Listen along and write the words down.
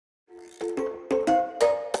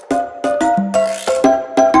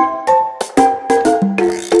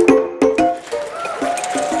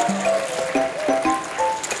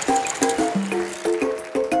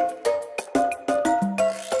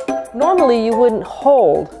wouldn't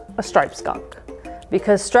hold a striped skunk,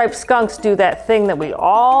 because striped skunks do that thing that we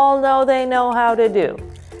all know they know how to do.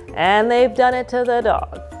 And they've done it to the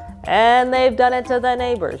dog, and they've done it to the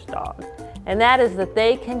neighbor's dog. And that is that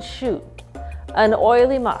they can shoot an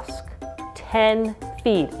oily musk 10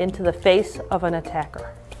 feet into the face of an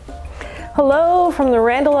attacker. Hello from the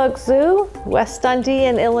Randall Oaks Zoo, West Dundee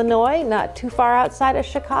in Illinois, not too far outside of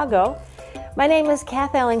Chicago. My name is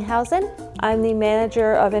Katherine Ellinghausen. I'm the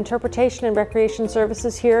manager of interpretation and recreation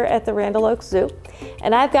services here at the Randall Oaks Zoo.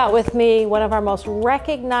 And I've got with me one of our most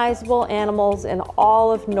recognizable animals in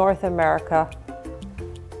all of North America,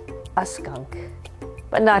 a skunk.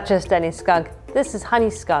 But not just any skunk, this is Honey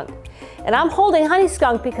Skunk. And I'm holding Honey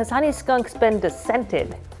Skunk because Honey Skunk's been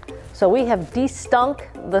descented. So we have de-stunk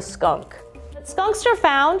the skunk. Skunks are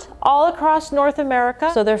found all across North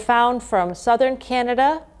America. So they're found from southern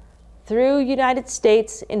Canada through United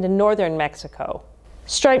States into northern Mexico.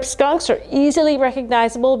 Striped skunks are easily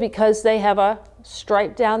recognizable because they have a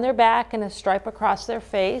stripe down their back and a stripe across their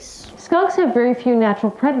face. Skunks have very few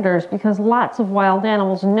natural predators because lots of wild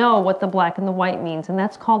animals know what the black and the white means, and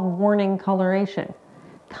that's called warning coloration.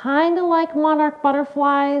 Kind of like monarch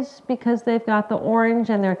butterflies because they've got the orange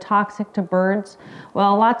and they're toxic to birds.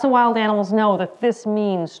 Well, lots of wild animals know that this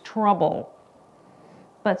means trouble.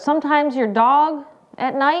 But sometimes your dog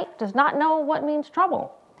at night does not know what means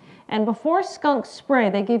trouble. And before skunks spray,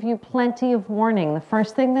 they give you plenty of warning. The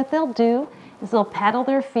first thing that they'll do is they'll paddle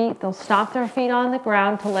their feet, they'll stomp their feet on the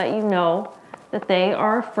ground to let you know that they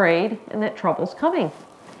are afraid and that trouble's coming.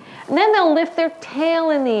 And then they'll lift their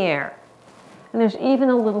tail in the air. And there's even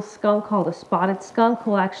a little skunk called a spotted skunk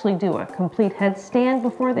who'll actually do a complete headstand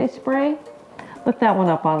before they spray. Look that one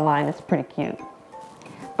up online, it's pretty cute.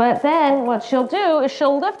 But then what she'll do is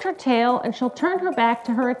she'll lift her tail and she'll turn her back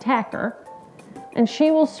to her attacker and she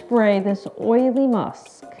will spray this oily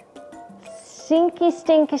musk. Stinky,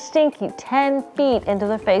 stinky, stinky, 10 feet into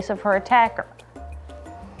the face of her attacker.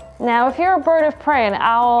 Now, if you're a bird of prey, an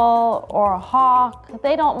owl or a hawk,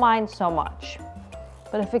 they don't mind so much.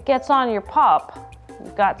 But if it gets on your pup,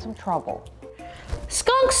 you've got some trouble.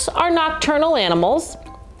 Skunks are nocturnal animals,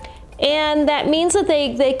 and that means that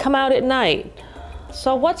they come out at night.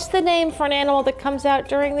 So what's the name for an animal that comes out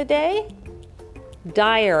during the day?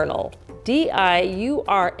 Diurnal. D-I-U-R-N-A-L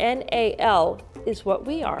is what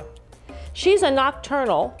we are. She's a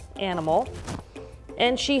nocturnal animal,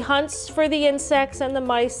 and she hunts for the insects and the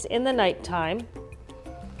mice in the nighttime.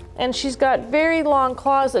 And she's got very long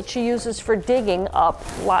claws that she uses for digging up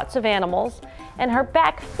lots of animals. And her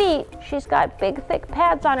back feet, she's got big, thick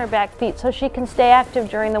pads on her back feet so she can stay active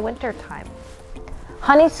during the winter time.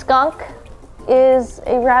 Honey Skunk is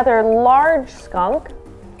a rather large skunk,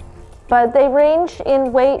 but they range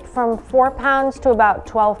in weight from 4 pounds to about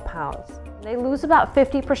 12 pounds. They lose about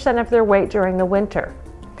 50% of their weight during the winter.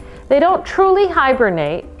 They don't truly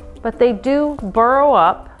hibernate, but they do burrow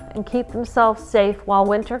up and keep themselves safe while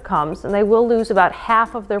winter comes, and they will lose about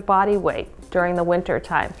half of their body weight during the winter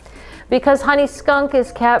time. Because Honey Skunk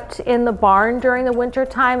is kept in the barn during the winter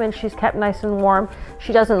time and she's kept nice and warm,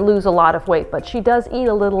 she doesn't lose a lot of weight, but she does eat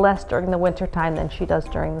a little less during the winter time than she does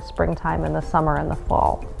during the springtime and the summer and the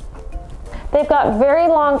fall. They've got very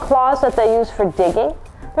long claws that they use for digging.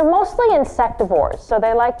 They're mostly insectivores, so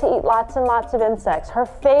they like to eat lots and lots of insects. Her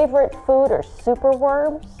favorite food are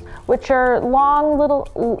superworms, which are long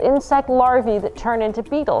little insect larvae that turn into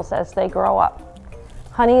beetles as they grow up.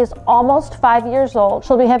 Honey is almost 5 years old.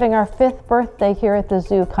 She'll be having our 5th birthday here at the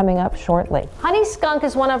zoo coming up shortly. Honey Skunk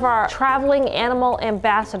is one of our traveling animal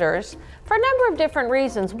ambassadors for a number of different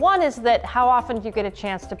reasons. One is that how often do you get a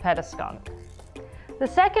chance to pet a skunk? The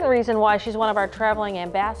second reason why she's one of our traveling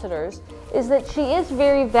ambassadors is that she is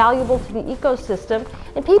very valuable to the ecosystem,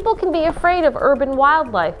 and people can be afraid of urban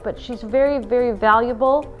wildlife, but she's very, very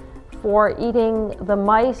valuable for eating the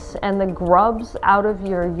mice and the grubs out of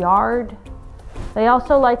your yard. They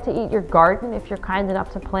also like to eat your garden if you're kind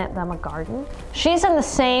enough to plant them a garden. She's in the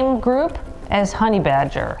same group as Honey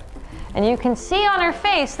Badger, and you can see on her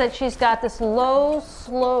face that she's got this low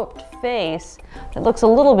sloped face that looks a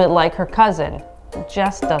little bit like her cousin.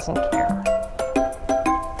 Just doesn't care.